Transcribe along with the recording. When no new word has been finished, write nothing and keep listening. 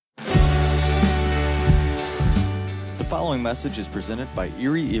following message is presented by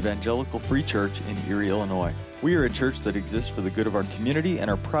Erie Evangelical Free Church in Erie, Illinois. We are a church that exists for the good of our community and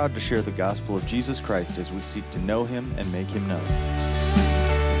are proud to share the gospel of Jesus Christ as we seek to know Him and make Him known.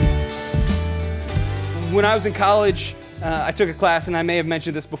 When I was in college, I took a class, and I may have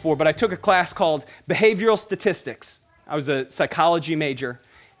mentioned this before, but I took a class called Behavioral Statistics. I was a psychology major,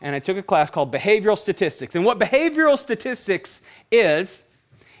 and I took a class called Behavioral Statistics. And what behavioral statistics is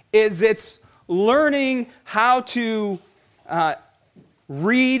it's learning how to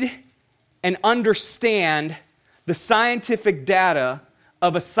read and understand the scientific data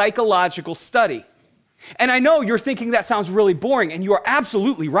of a psychological study. And I know you're thinking that sounds really boring, and you are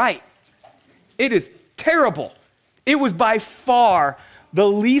absolutely right. It is terrible. It was by far the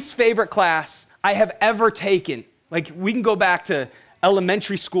least favorite class I have ever taken. Like, we can go back to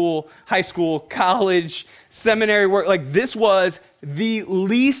elementary school, high school, college, seminary work. Like, this was the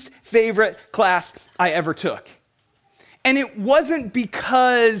least favorite class I ever took. And it wasn't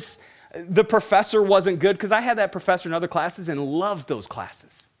because the professor wasn't good, because I had that professor in other classes and loved those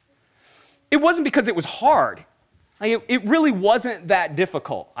classes. It wasn't because it was hard. Like, it really wasn't that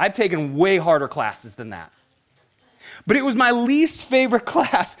difficult. I've taken way harder classes than that. But it was my least favorite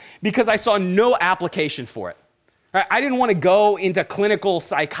class because I saw no application for it. Right? I didn't want to go into clinical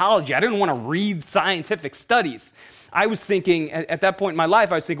psychology. I didn't want to read scientific studies. I was thinking, at that point in my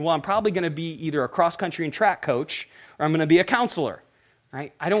life, I was thinking, well, I'm probably going to be either a cross-country and track coach or I'm going to be a counselor.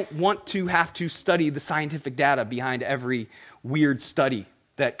 Right? I don't want to have to study the scientific data behind every weird study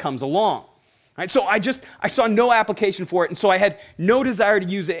that comes along. Right? So I saw no application for it, and so I had no desire to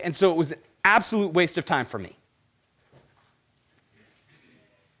use it, and so it was an absolute waste of time for me.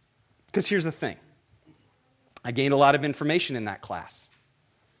 Because here's the thing. I gained a lot of information in that class.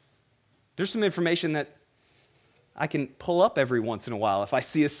 There's some information that I can pull up every once in a while if I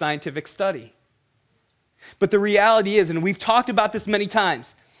see a scientific study. But the reality is, and we've talked about this many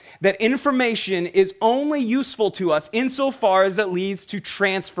times, that information is only useful to us insofar as it leads to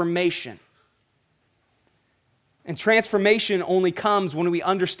transformation. And transformation only comes when we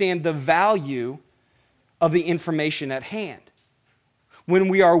understand the value of the information at hand. When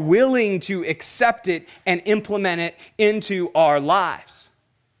we are willing to accept it and implement it into our lives.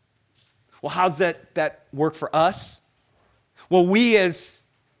 Well, how's that work for us? Well, we as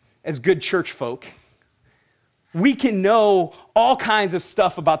good church folk, we can know all kinds of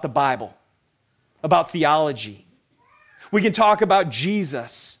stuff about the Bible, about theology. We can talk about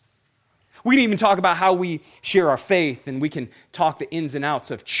Jesus. We can even talk about how we share our faith, and we can talk the ins and outs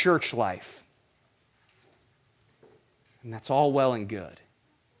of church life. And that's all well and good.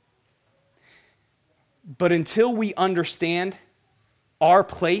 But until we understand our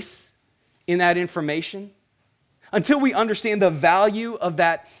place in that information, until we understand the value of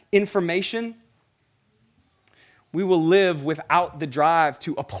that information, we will live without the drive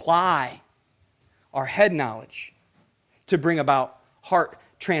to apply our head knowledge to bring about heart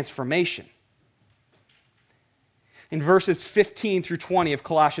transformation. In verses 15 through 20 of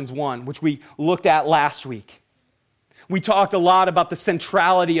Colossians 1, which we looked at last week, we talked a lot about the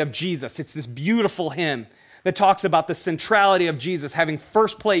centrality of Jesus. It's this beautiful hymn that talks about the centrality of Jesus having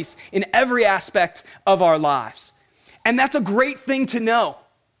first place in every aspect of our lives. And that's a great thing to know.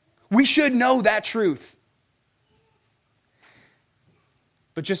 We should know that truth.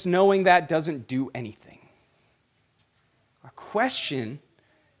 But just knowing that doesn't do anything. Our question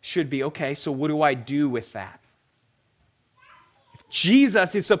should be, okay, so what do I do with that? If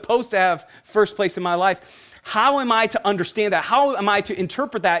Jesus is supposed to have first place in my life, how am I to understand that? How am I to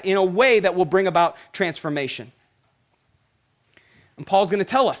interpret that in a way that will bring about transformation? And Paul's going to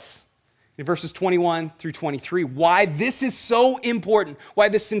tell us in verses 21 through 23 why this is so important, why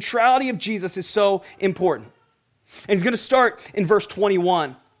the centrality of Jesus is so important. And he's going to start in verse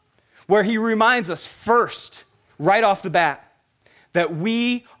 21, where he reminds us first, right off the bat, that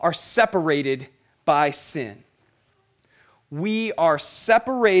we are separated by sin. We are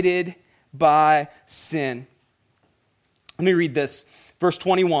separated by sin. Let me read this, verse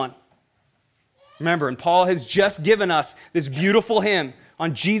 21. Remember, and Paul has just given us this beautiful hymn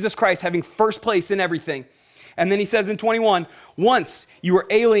on Jesus Christ having first place in everything. And then he says in 21, once you were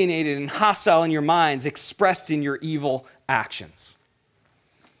alienated and hostile in your minds, expressed in your evil actions.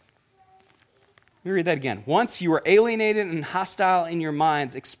 Let me read that again. Once you were alienated and hostile in your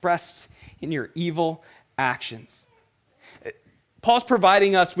minds, expressed in your evil actions. Paul's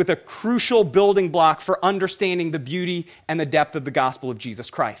providing us with a crucial building block for understanding the beauty and the depth of the gospel of Jesus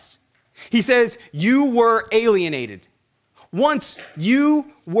Christ. He says, you were alienated. Once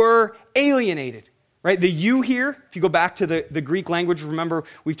you were alienated. Right? The you here, if you go back to the Greek language, remember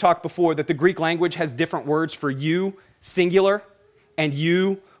we've talked before that the Greek language has different words for you singular, and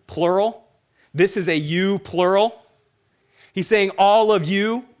you, plural. This is a you, plural. He's saying all of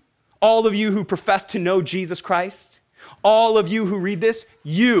you who profess to know Jesus Christ, all of you who read this,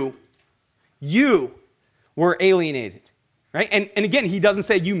 you were alienated, right? And again, he doesn't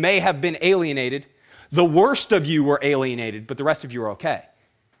say you may have been alienated. The worst of you were alienated, but the rest of you are okay.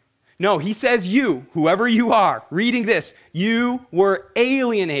 No, he says you, whoever you are, reading this, you were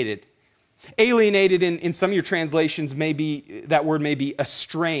alienated. Alienated in some of your translations, that word may be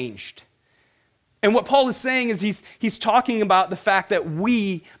estranged. And what Paul is saying is he's talking about the fact that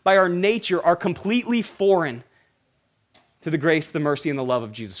we, by our nature, are completely foreign to the grace, the mercy, and the love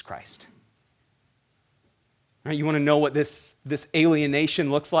of Jesus Christ. All right, you want to know what this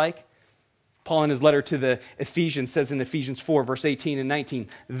alienation looks like? Paul, in his letter to the Ephesians, says in Ephesians 4, verse 18 and 19,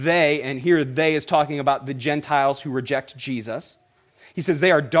 they, and here they is talking about the Gentiles who reject Jesus. He says,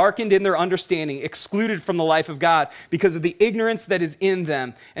 they are darkened in their understanding, excluded from the life of God because of the ignorance that is in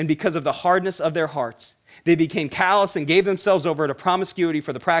them and because of the hardness of their hearts. They became callous and gave themselves over to promiscuity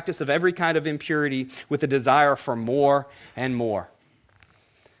for the practice of every kind of impurity with a desire for more and more.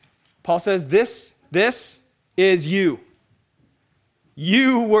 Paul says, this is you.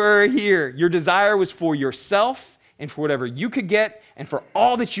 You were here. Your desire was for yourself and for whatever you could get and for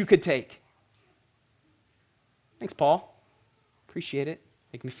all that you could take. Thanks, Paul. Appreciate it.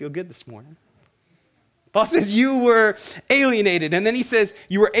 Make me feel good this morning. Paul says you were alienated. And then he says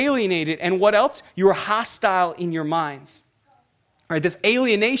you were alienated. And what else? You were hostile in your minds. All right, this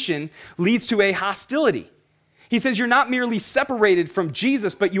alienation leads to a hostility. He says you're not merely separated from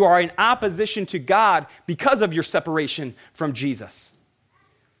Jesus, but you are in opposition to God because of your separation from Jesus.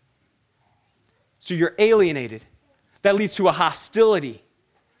 So you're alienated. That leads to a hostility,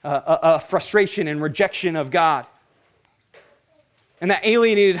 a frustration and rejection of God. And that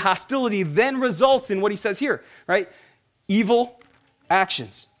alienated hostility then results in what he says here, right? Evil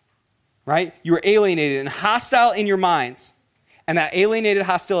actions, right? You are alienated and hostile in your minds. And that alienated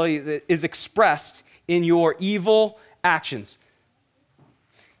hostility is expressed in your evil actions.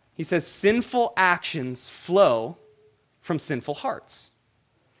 He says sinful actions flow from sinful hearts.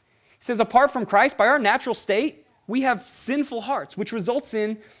 He says apart from Christ, by our natural state, we have sinful hearts, which results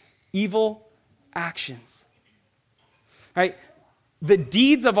in evil actions, right? The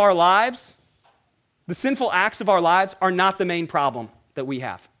deeds of our lives, the sinful acts of our lives are not the main problem that we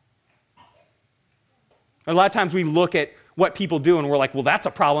have. A lot of times we look at what people do and we're like, well, that's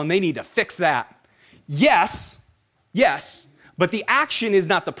a problem. They need to fix that. Yes, but the action is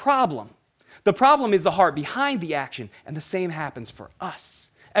not the problem. The problem is the heart behind the action, and the same happens for us.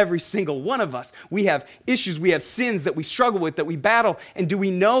 Every single one of us. We have issues, we have sins that we struggle with, that we battle, and do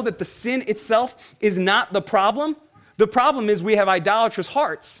we know that the sin itself is not the problem? The problem is we have idolatrous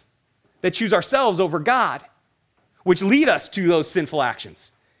hearts that choose ourselves over God, which lead us to those sinful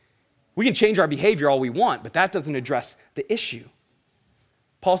actions. We can change our behavior all we want, but that doesn't address the issue.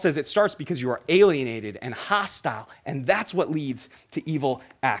 Paul says it starts because you are alienated and hostile, and that's what leads to evil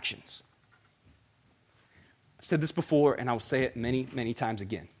actions. I've said this before, and I will say it many, many times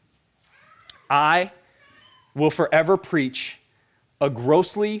again. I will forever preach a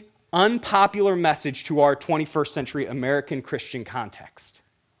grossly unpopular message to our 21st century American Christian context.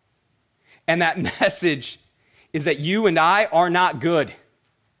 And that message is that you and I are not good.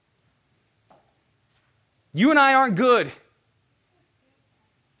 You and I aren't good.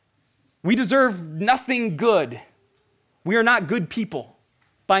 We deserve nothing good. We are not good people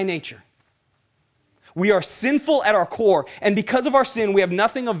by nature. We are sinful at our core, and because of our sin, we have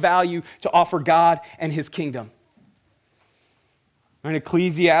nothing of value to offer God and his kingdom. In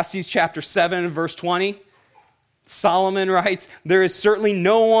Ecclesiastes chapter 7, verse 20, Solomon writes, there is certainly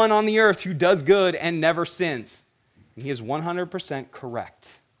no one on the earth who does good and never sins. And he is 100%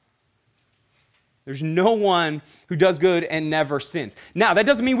 correct. There's no one who does good and never sins. Now, that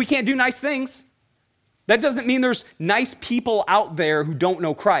doesn't mean we can't do nice things. That doesn't mean there's nice people out there who don't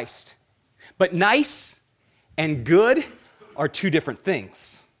know Christ. But nice and good are two different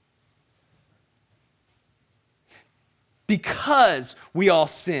things. Because we all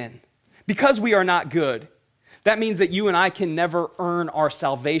sin, because we are not good, that means that you and I can never earn our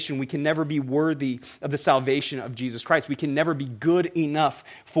salvation. We can never be worthy of the salvation of Jesus Christ. We can never be good enough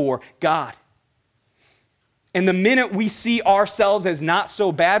for God. And the minute we see ourselves as not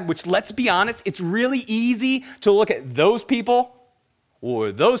so bad, which let's be honest, it's really easy to look at those people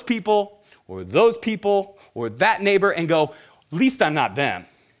or those people or those people or that neighbor and go, at least I'm not them,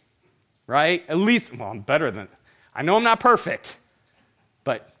 right? At least, well, I'm better than, I know I'm not perfect,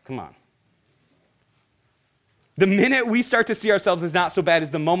 but come on. The minute we start to see ourselves as not so bad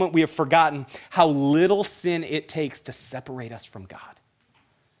is the moment we have forgotten how little sin it takes to separate us from God.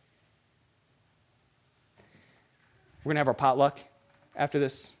 We're going to have our potluck after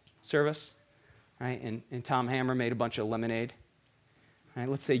this service, right? And Tom Hammer made a bunch of lemonade. Right?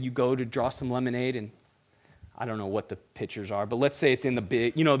 Let's say you go to draw some lemonade, and I don't know what the pitchers are, but let's say it's in the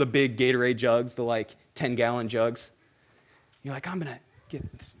big, the big Gatorade jugs, the 10-gallon jugs. You're like, I'm going to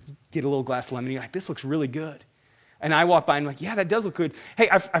get a little glass of lemonade. You're like, this looks really good. And I walk by and I'm like, yeah, that does look good. Hey,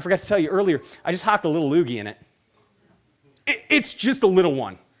 I forgot to tell you earlier, I just hocked a little loogie in it. It's just a little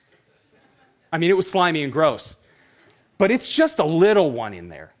one. I mean, it was slimy and gross. But it's just a little one in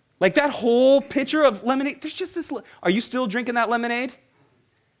there. Like that whole pitcher of lemonade, there's just this. Are you still drinking that lemonade?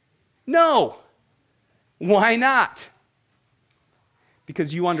 No. Why not?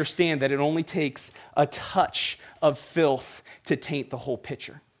 Because you understand that it only takes a touch of filth to taint the whole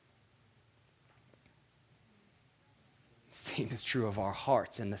pitcher. Same is true of our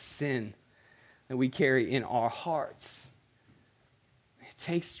hearts and the sin that we carry in our hearts. It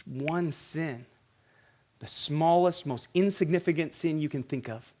takes one sin, the smallest, most insignificant sin you can think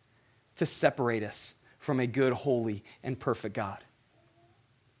of, to separate us from a good, holy, and perfect God.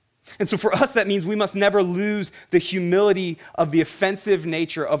 And so for us, that means we must never lose the humility of the offensive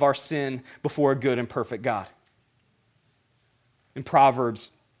nature of our sin before a good and perfect God. In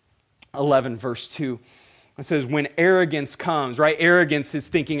Proverbs 11, verse 2, it says, when arrogance comes, right? Arrogance is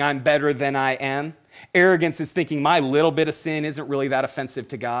thinking I'm better than I am. Arrogance is thinking my little bit of sin isn't really that offensive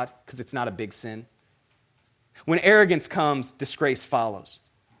to God because it's not a big sin. When arrogance comes, disgrace follows.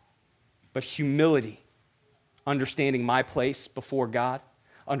 But humility, understanding my place before God,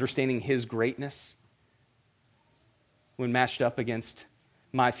 understanding his greatness, when matched up against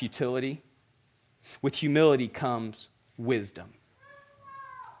my futility, with humility comes wisdom.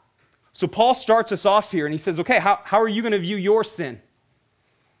 So Paul starts us off here and he says, okay, how are you going to view your sin?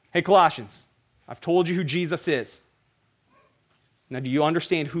 Hey, Colossians, I've told you who Jesus is. Now, do you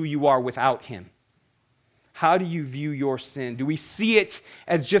understand who you are without him? How do you view your sin? Do we see it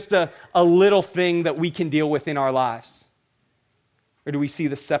as just a little thing that we can deal with in our lives? Or do we see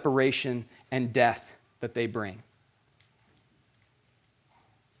the separation and death that they bring?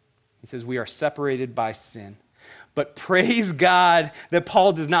 He says we are separated by sin. But praise God that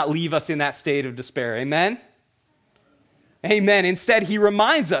Paul does not leave us in that state of despair. Amen? Amen. Instead, he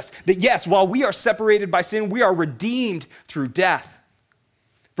reminds us that yes, while we are separated by sin, we are redeemed through death.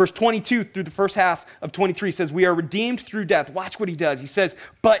 Verse 22 through the first half of 23 says we are redeemed through death. Watch what he does. He says,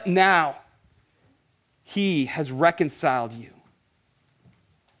 but now he has reconciled you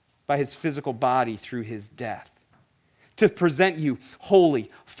by his physical body through his death, to present you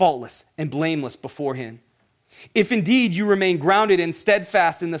holy, faultless, and blameless before him. If indeed you remain grounded and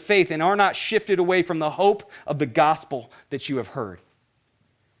steadfast in the faith and are not shifted away from the hope of the gospel that you have heard.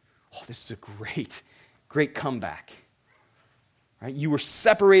 Oh, this is a great comeback. Right? You were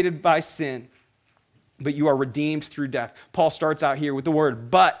separated by sin, but you are redeemed through death. Paul starts out here with the word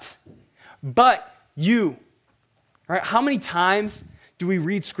but you. Right? How many times do we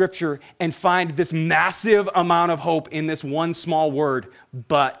read scripture and find this massive amount of hope in this one small word,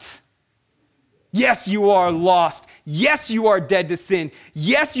 but? Yes, you are lost. Yes, you are dead to sin.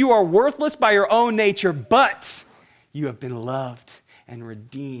 Yes, you are worthless by your own nature, but you have been loved and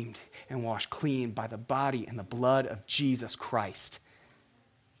redeemed and washed clean by the body and the blood of Jesus Christ.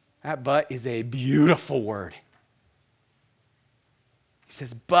 That but is a beautiful word. He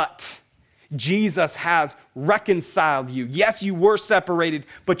says, but Jesus has reconciled you. Yes, you were separated,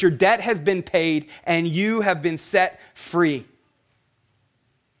 but your debt has been paid and you have been set free.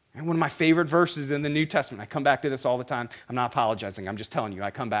 And one of my favorite verses in the New Testament, I come back to this all the time. I'm not apologizing. I'm just telling you, I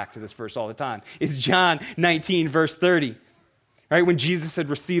come back to this verse all the time. It's John 19, verse 30. Right? When Jesus had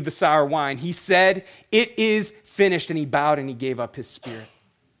received the sour wine, he said, it is finished. And he bowed and he gave up his spirit.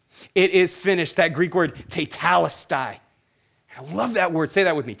 It is finished. That Greek word, tetelestai. I love that word. Say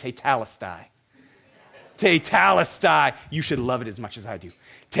that with me, tetelestai. Tetelestai. You should love it as much as I do.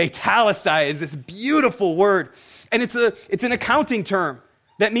 Tetelestai is this beautiful word. And it's an accounting term.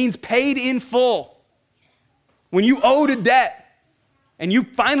 That means paid in full. When you owed a debt and you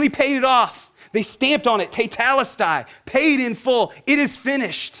finally paid it off, they stamped on it, tetelestai, paid in full. It is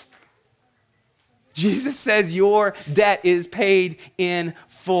finished. Jesus says your debt is paid in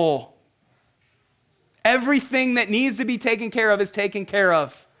full. Everything that needs to be taken care of is taken care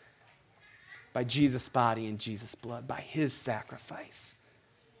of by Jesus' body and Jesus' blood, by his sacrifice.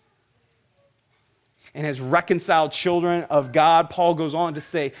 And as reconciled children of God, Paul goes on to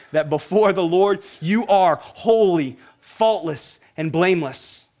say that before the Lord, you are holy, faultless, and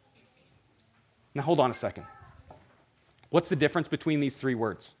blameless. Now, hold on a second. What's the difference between these three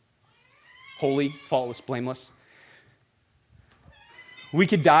words? Holy, faultless, blameless. We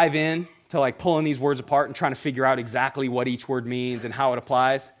could dive in to like pulling these words apart and trying to figure out exactly what each word means and how it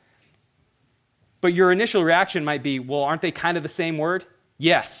applies. But your initial reaction might be, well, aren't they kind of the same word?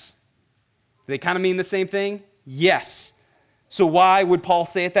 Yes. Do they kind of mean the same thing? Yes. So why would Paul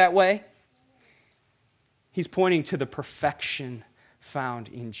say it that way? He's pointing to the perfection found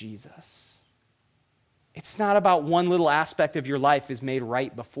in Jesus. It's not about one little aspect of your life is made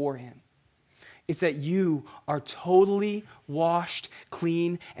right before him. It's that you are totally washed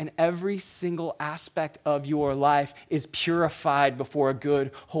clean, and every single aspect of your life is purified before a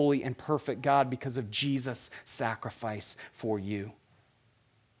good, holy, and perfect God because of Jesus' sacrifice for you.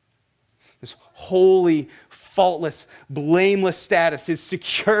 This holy, faultless, blameless status is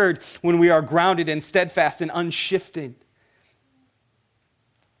secured when we are grounded and steadfast and unshifted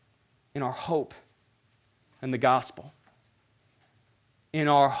in our hope and the gospel. In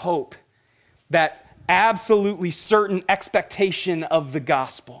our hope, that absolutely certain expectation of the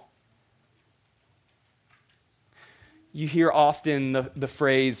gospel. You hear often the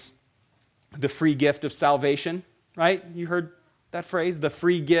phrase, the free gift of salvation, right? You heard that phrase, the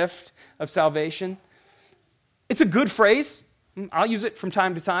free gift of salvation. It's a good phrase. I'll use it from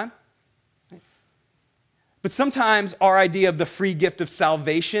time to time. But sometimes our idea of the free gift of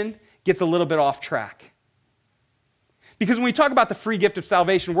salvation gets a little bit off track. Because when we talk about the free gift of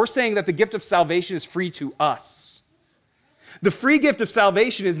salvation, we're saying that the gift of salvation is free to us. The free gift of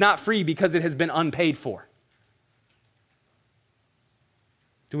salvation is not free because it has been unpaid for.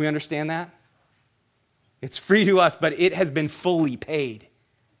 Do we understand that? It's free to us, but it has been fully paid.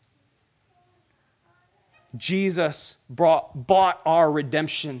 Jesus bought our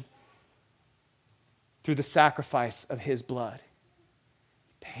redemption through the sacrifice of his blood.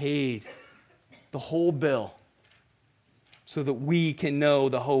 Paid the whole bill so that we can know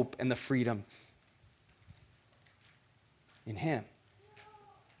the hope and the freedom in him.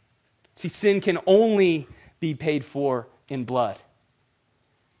 See, sin can only be paid for in blood.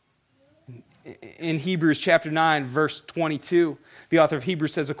 In Hebrews chapter 9, verse 22, the author of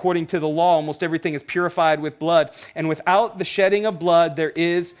Hebrews says, according to the law, almost everything is purified with blood, and without the shedding of blood, there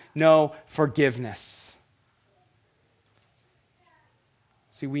is no forgiveness.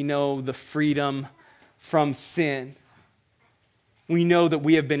 See, we know the freedom from sin. We know that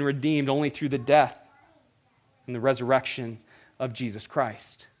we have been redeemed only through the death and the resurrection of Jesus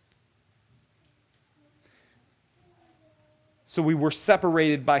Christ. So we were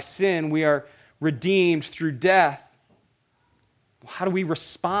separated by sin. We are redeemed through death. How do we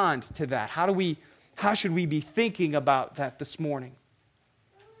respond to that? How should we be thinking about that this morning?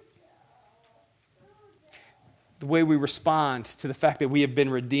 The way we respond to the fact that we have been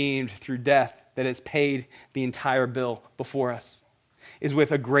redeemed through death that has paid the entire bill before us is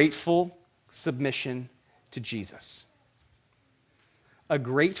with a grateful submission to Jesus. A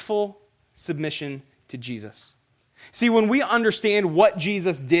grateful submission to Jesus. See, when we understand what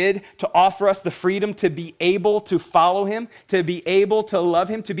Jesus did to offer us the freedom to be able to follow him, to be able to love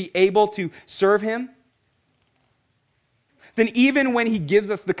him, to be able to serve him, then even when he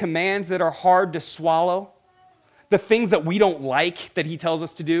gives us the commands that are hard to swallow, the things that we don't like that he tells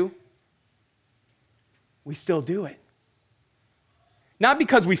us to do, we still do it. Not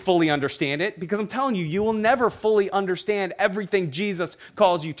because we fully understand it, because I'm telling you, you will never fully understand everything Jesus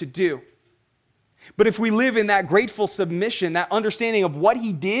calls you to do. But if we live in that grateful submission, that understanding of what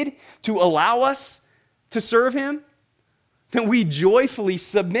he did to allow us to serve him, then we joyfully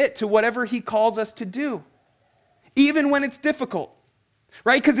submit to whatever he calls us to do, even when it's difficult,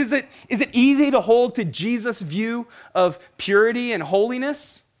 right? Because is it easy to hold to Jesus' view of purity and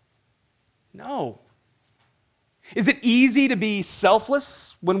holiness? No. Is it easy to be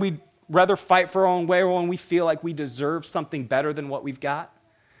selfless when we'd rather fight for our own way or when we feel like we deserve something better than what we've got?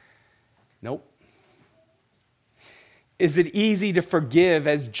 Nope. Is it easy to forgive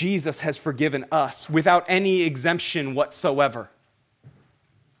as Jesus has forgiven us without any exemption whatsoever?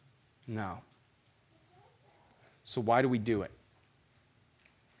 No. So why do we do it?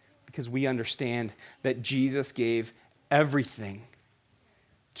 Because we understand that Jesus gave everything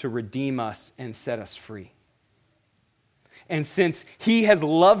to redeem us and set us free. And since he has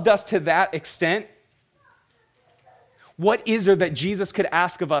loved us to that extent, what is there that Jesus could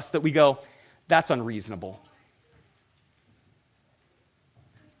ask of us that we go, that's unreasonable?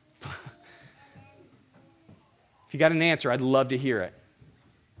 If you got an answer, I'd love to hear it.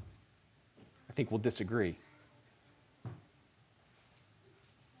 I think we'll disagree.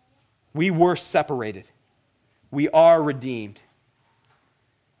 We were separated. We are redeemed.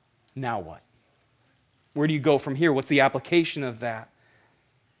 Now what? Where do you go from here? What's the application of that?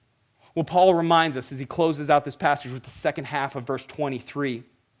 Well, Paul reminds us as he closes out this passage with the second half of verse 23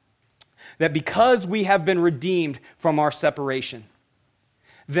 that because we have been redeemed from our separation,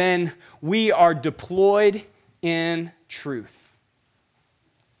 then we are deployed in truth.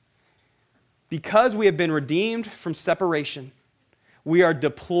 Because we have been redeemed from separation, we are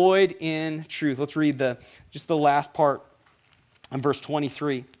deployed in truth. Let's read just the last part of verse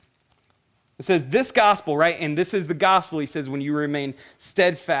 23. It says, this gospel, right? And this is the gospel, he says, when you remain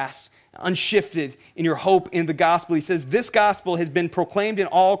steadfast, unshifted in your hope in the gospel. He says, this gospel has been proclaimed in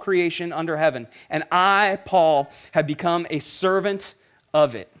all creation under heaven, and I, Paul, have become a servant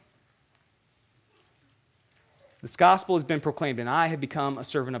of it. This gospel has been proclaimed, and I have become a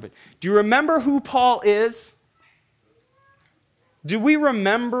servant of it. Do you remember who Paul is? Do we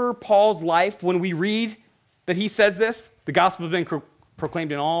remember Paul's life when we read that he says this? The gospel has been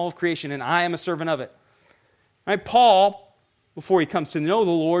proclaimed in all of creation, and I am a servant of it. Right? Paul, before he comes to know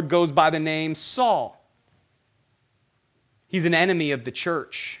the Lord, goes by the name Saul. He's an enemy of the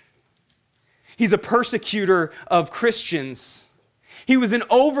church. He's a persecutor of Christians. He was an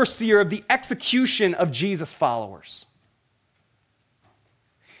overseer of the execution of Jesus' followers.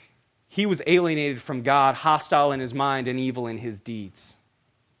 He was alienated from God, hostile in his mind and evil in his deeds.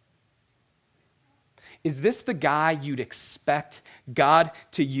 Is this the guy you'd expect God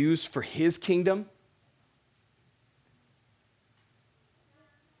to use for his kingdom?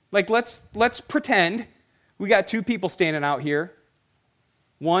 Like, let's pretend we got two people standing out here.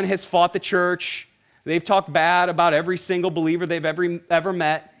 One has fought the church. They've talked bad about every single believer they've ever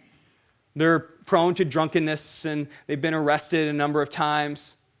met. They're prone to drunkenness, and they've been arrested a number of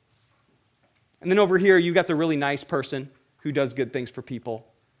times. And then over here, you got the really nice person who does good things for people.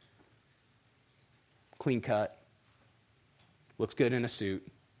 Clean cut. Looks good in a suit.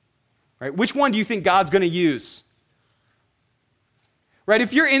 Right? Which one do you think God's going to use? Right?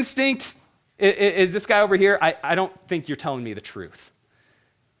 If your instinct is this guy over here, I don't think you're telling me the truth.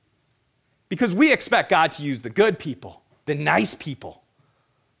 Because we expect God to use the good people, the nice people.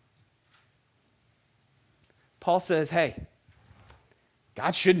 Paul says, hey,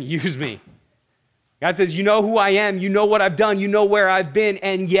 God shouldn't use me. God says, you know who I am, you know what I've done, you know where I've been,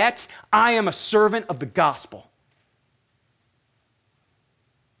 and yet I am a servant of the gospel.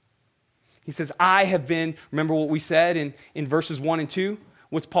 He says, I have been, remember what we said in verses 1 and 2?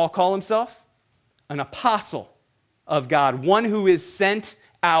 What's Paul call himself? An apostle of God, one who is sent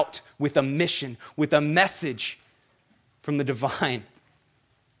out with a mission, with a message from the divine.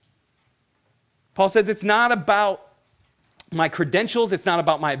 Paul says it's not about my credentials, it's not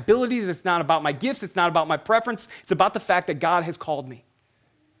about my abilities, it's not about my gifts, it's not about my preference, it's about the fact that God has called me.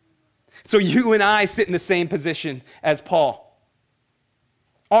 So you and I sit in the same position as Paul.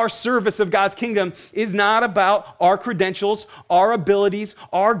 Our service of God's kingdom is not about our credentials, our abilities,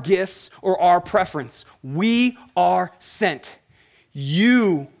 our gifts, or our preference. We are sent.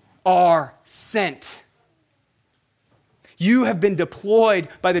 You are sent. You have been deployed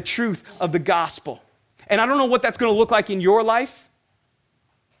by the truth of the gospel. And I don't know what that's going to look like in your life,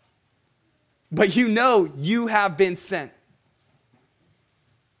 but you know you have been sent.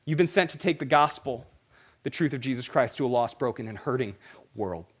 You've been sent to take the gospel, the truth of Jesus Christ, to a lost, broken, and hurting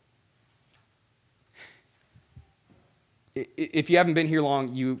world. If you haven't been here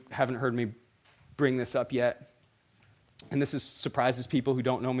long, you haven't heard me bring this up yet. And this surprises people who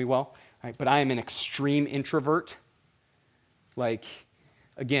don't know me well, right? But I am an extreme introvert. Like,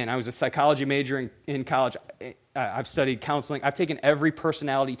 again, I was a psychology major in college. I've studied counseling. I've taken every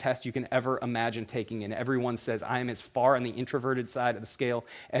personality test you can ever imagine taking, and everyone says I am as far on the introverted side of the scale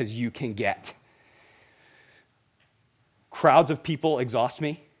as you can get. Crowds of people exhaust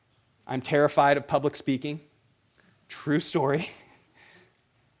me. I'm terrified of public speaking. True story.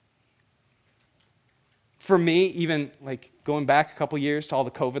 For me, even like going back a couple years to all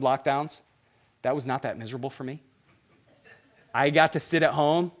the COVID lockdowns, that was not that miserable for me. I got to sit at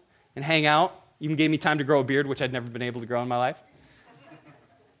home and hang out. Even gave me time to grow a beard, which I'd never been able to grow in my life.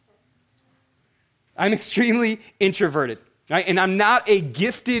 I'm extremely introverted, right? And I'm not a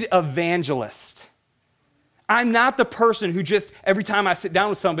gifted evangelist. I'm not the person who just, every time I sit down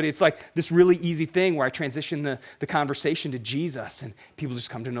with somebody, it's like this really easy thing where I transition the conversation to Jesus and people just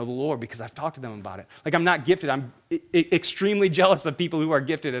come to know the Lord because I've talked to them about it. Like, I'm not gifted. I'm extremely jealous of people who are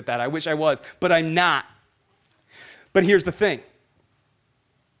gifted at that. I wish I was, but I'm not. But here's the thing.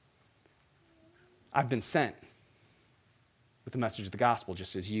 I've been sent with the message of the gospel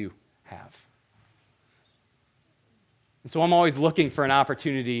just as you have. And so I'm always looking for an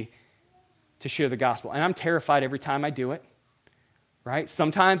opportunity to share the gospel. And I'm terrified every time I do it. right?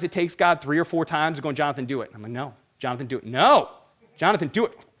 Sometimes it takes God 3 or 4 times to go, Jonathan, do it. I'm like, no. Jonathan, do it. No. Jonathan, do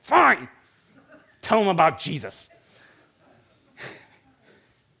it. Fine. Tell him about Jesus.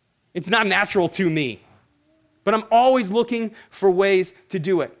 It's not natural to me, but I'm always looking for ways to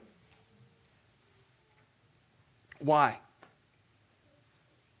do it. Why?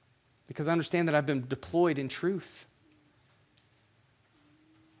 Because I understand that I've been deployed in truth.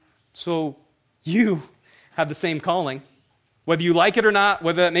 So you have the same calling. Whether you like it or not,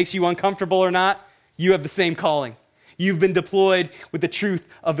 whether that makes you uncomfortable or not, you have the same calling. You've been deployed with the truth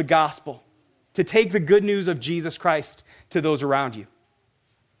of the gospel to take the good news of Jesus Christ to those around you.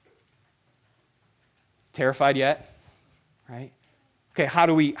 Terrified yet? Right? Okay, how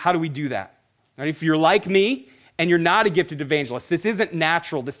do we do that? Right? If you're like me and you're not a gifted evangelist, this isn't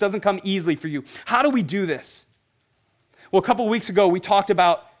natural. This doesn't come easily for you. How do we do this? Well, a couple of weeks ago, we talked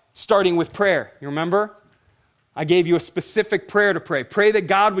about starting with prayer. You remember? I gave you a specific prayer to pray. Pray that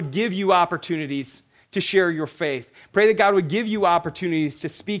God would give you opportunities to share your faith. Pray that God would give you opportunities to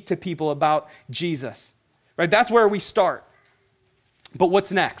speak to people about Jesus. Right? That's where we start. But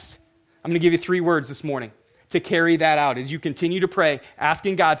what's next? I'm going to give you 3 words this morning to carry that out as you continue to pray,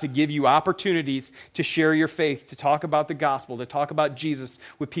 asking God to give you opportunities to share your faith, to talk about the gospel, to talk about Jesus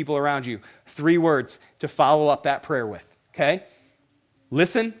with people around you. 3 words to follow up that prayer with, okay?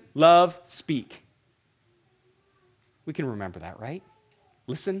 Listen, love, speak. We can remember that, right?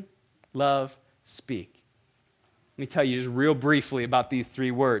 Listen, love, speak. Let me tell you just real briefly about these 3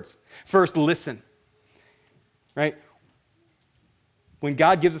 words. First, listen, right? When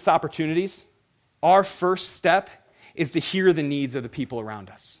God gives us opportunities, our first step is to hear the needs of the people around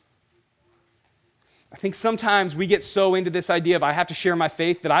us. I think sometimes we get so into this idea of I have to share my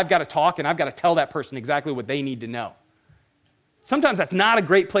faith that I've got to talk and I've got to tell that person exactly what they need to know. Sometimes that's not a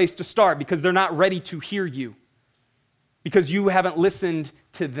great place to start because they're not ready to hear you, because you haven't listened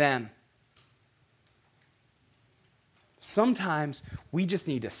to them. Sometimes we just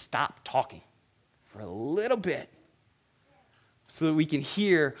need to stop talking for a little bit so that we can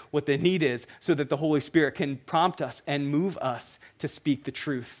hear what the need is, so that the Holy Spirit can prompt us and move us to speak the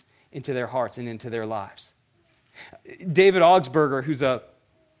truth into their hearts and into their lives. David Augsburger, who's a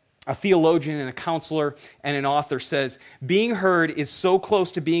theologian and a counselor and an author, says, being heard is so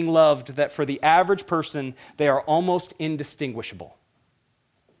close to being loved that for the average person, they are almost indistinguishable.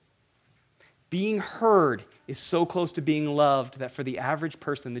 Being heard is so close to being loved that for the average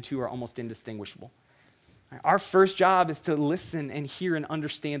person, the two are almost indistinguishable. Our first job is to listen and hear and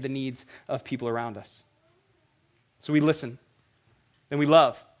understand the needs of people around us. So we listen, then we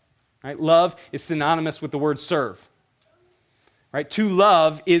love. Right? Love is synonymous with the word serve. Right? To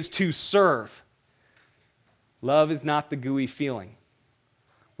love is to serve. Love is not the gooey feeling.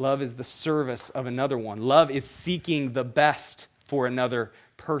 Love is the service of another one. Love is seeking the best for another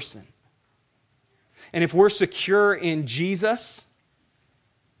person. And if we're secure in Jesus,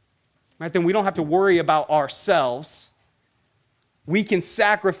 right, then we don't have to worry about ourselves. We can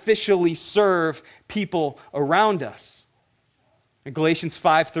sacrificially serve people around us. In Galatians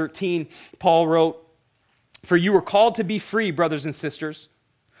 5:13, Paul wrote, "For you were called to be free, brothers and sisters.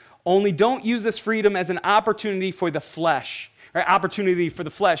 Only don't use this freedom as an opportunity for the flesh." Right? Opportunity for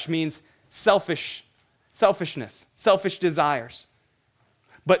the flesh means selfishness, selfish desires.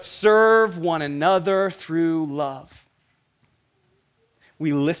 But serve one another through love.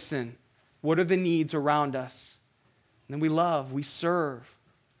 We listen. What are the needs around us? And then we love, we serve.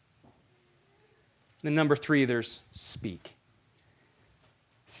 And then number 3, there's speak.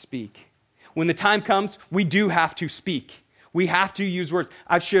 Speak. When the time comes, we do have to speak. We have to use words.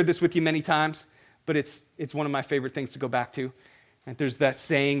 I've shared this with you many times, but it's one of my favorite things to go back to. And there's that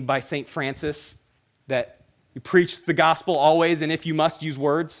saying by St. Francis that you preach the gospel always, and if you must, use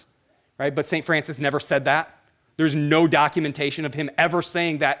words. Right? But St. Francis never said that. There's no documentation of him ever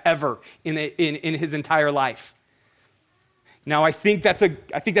saying that ever in his entire life. Now, I think that's a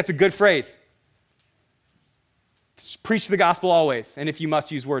good phrase. Preach the gospel always, and if you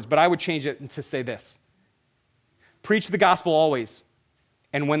must, use words. But I would change it to say this. Preach the gospel always,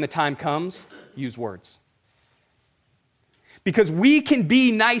 and when the time comes, use words. Because we can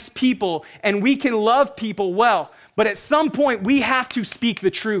be nice people, and we can love people well, but at some point, we have to speak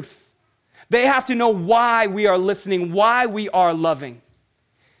the truth. They have to know why we are listening, why we are loving.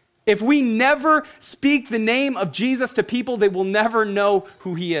 If we never speak the name of Jesus to people, they will never know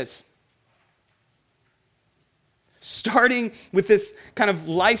who he is. Starting with this kind of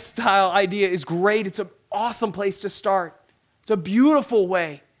lifestyle idea is great. It's an awesome place to start. It's a beautiful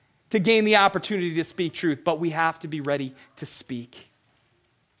way to gain the opportunity to speak truth, but we have to be ready to speak.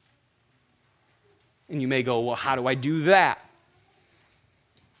 And you may go, well, how do I do that?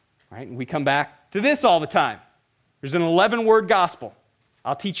 right? And we come back to this all the time. There's an 11-word gospel.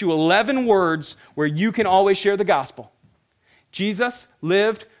 I'll teach you 11 words where you can always share the gospel. Jesus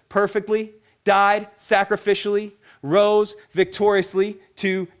lived perfectly, died sacrificially, rose victoriously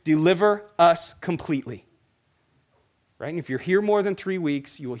to deliver us completely. Right? And if you're here more than 3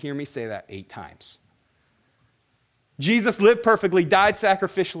 weeks, you will hear me say that 8 times. Jesus lived perfectly, died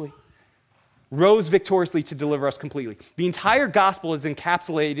sacrificially, rose victoriously to deliver us completely. The entire gospel is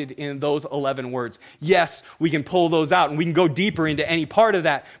encapsulated in those 11 words. Yes, we can pull those out and we can go deeper into any part of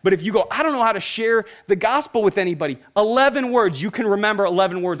that. But if you go, I don't know how to share the gospel with anybody, 11 words, you can remember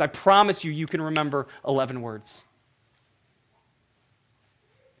 11 words. I promise you, you can remember 11 words.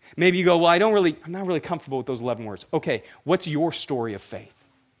 Maybe you go, well, I'm not really comfortable with those 11 words. Okay, what's your story of faith?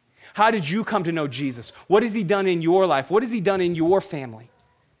 How did you come to know Jesus? What has he done in your life? What has he done in your family?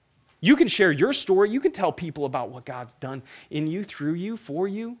 You can share your story. You can tell people about what God's done in you, through you, for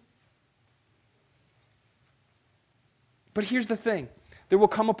you. But here's the thing. There will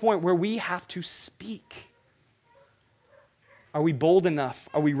come a point where we have to speak. Are we bold enough?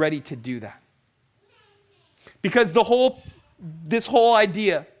 Are we ready to do that? Because this whole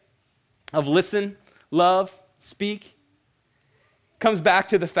idea of listen, love, speak, comes back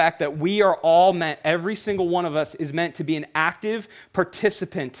to the fact that we are all meant, every single one of us is meant to be an active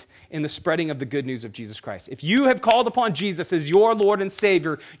participant in the spreading of the good news of Jesus Christ. If you have called upon Jesus as your Lord and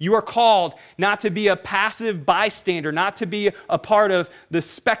Savior, you are called not to be a passive bystander, not to be a part of the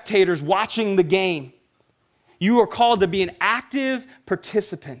spectators watching the game. You are called to be an active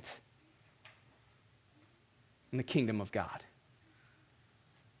participant in the kingdom of God.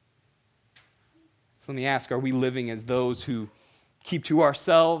 So let me ask, are we living as those who keep to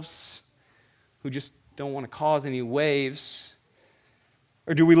ourselves, who just don't want to cause any waves?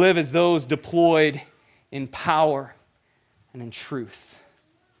 Or do we live as those deployed in power and in truth?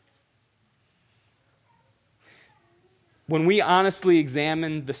 When we honestly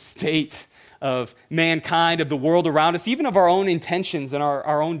examine the state of mankind, of the world around us, even of our own intentions and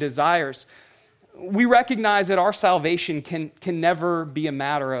our own desires, we recognize that our salvation can never be a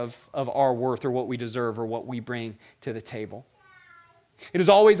matter of our worth or what we deserve or what we bring to the table. It is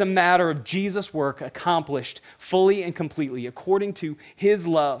always a matter of Jesus' work accomplished fully and completely according to his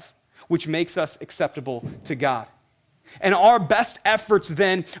love, which makes us acceptable to God. And our best efforts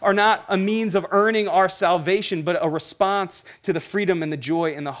then are not a means of earning our salvation, but a response to the freedom and the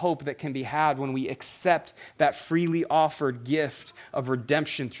joy and the hope that can be had when we accept that freely offered gift of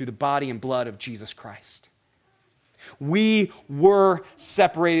redemption through the body and blood of Jesus Christ. We were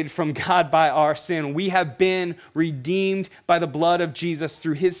separated from God by our sin. We have been redeemed by the blood of Jesus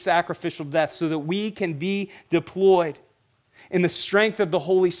through his sacrificial death so that we can be deployed in the strength of the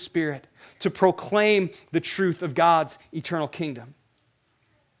Holy Spirit to proclaim the truth of God's eternal kingdom.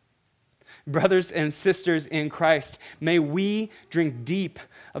 Brothers and sisters in Christ, may we drink deep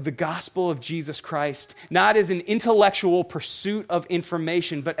of the gospel of Jesus Christ, not as an intellectual pursuit of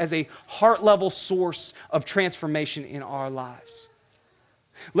information, but as a heart-level source of transformation in our lives.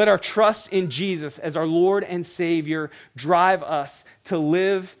 Let our trust in Jesus as our Lord and Savior drive us to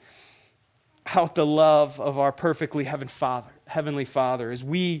live out the love of our perfectly heavenly Father as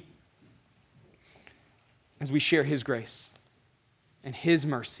we share his grace and his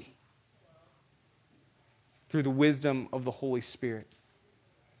mercy through the wisdom of the Holy Spirit.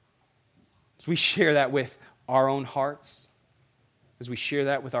 As we share that with our own hearts, as we share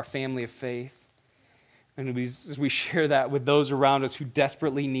that with our family of faith, and as we share that with those around us who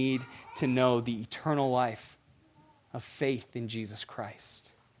desperately need to know the eternal life of faith in Jesus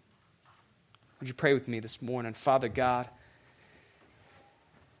Christ. Would you pray with me this morning? Father God,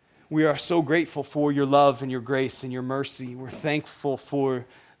 we are so grateful for your love and your grace and your mercy. We're thankful for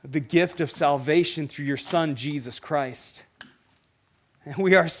the gift of salvation through your Son, Jesus Christ. And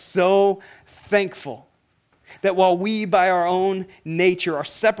we are so thankful that while we, by our own nature, are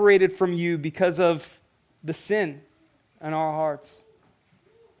separated from you because of the sin in our hearts,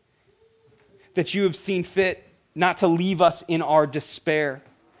 that you have seen fit not to leave us in our despair,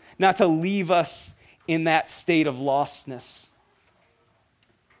 not to leave us in that state of lostness,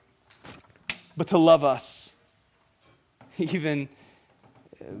 but to love us even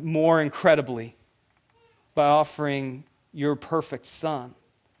more incredibly by offering your perfect Son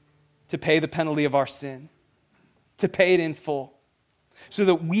to pay the penalty of our sin, to pay it in full, so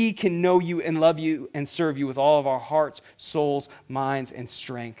that we can know you and love you and serve you with all of our hearts, souls, minds, and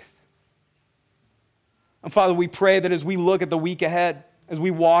strength. And Father, we pray that as we look at the week ahead, as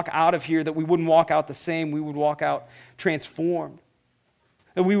we walk out of here, that we wouldn't walk out the same, we would walk out transformed.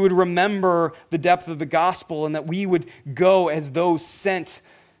 That we would remember the depth of the gospel and that we would go as those sent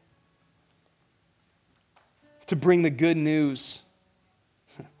to bring the good news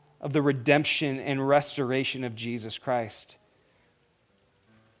of the redemption and restoration of Jesus Christ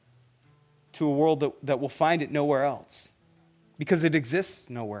to a world that will find it nowhere else, because it exists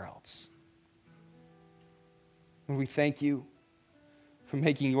nowhere else. And we thank you for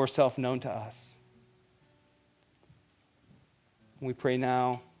making yourself known to us. And we pray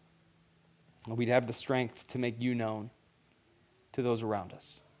now that we'd have the strength to make you known to those around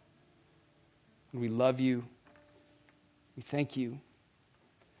us. And we love you. We thank you.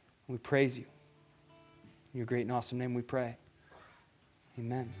 We praise you. In your great and awesome name we pray.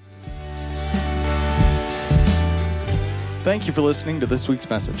 Amen. Thank you for listening to this week's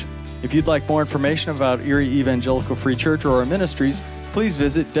message. If you'd like more information about Erie Evangelical Free Church or our ministries, please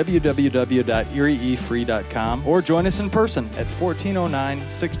visit www.erieefree.com or join us in person at 1409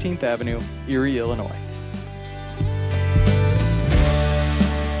 16th Avenue, Erie, Illinois.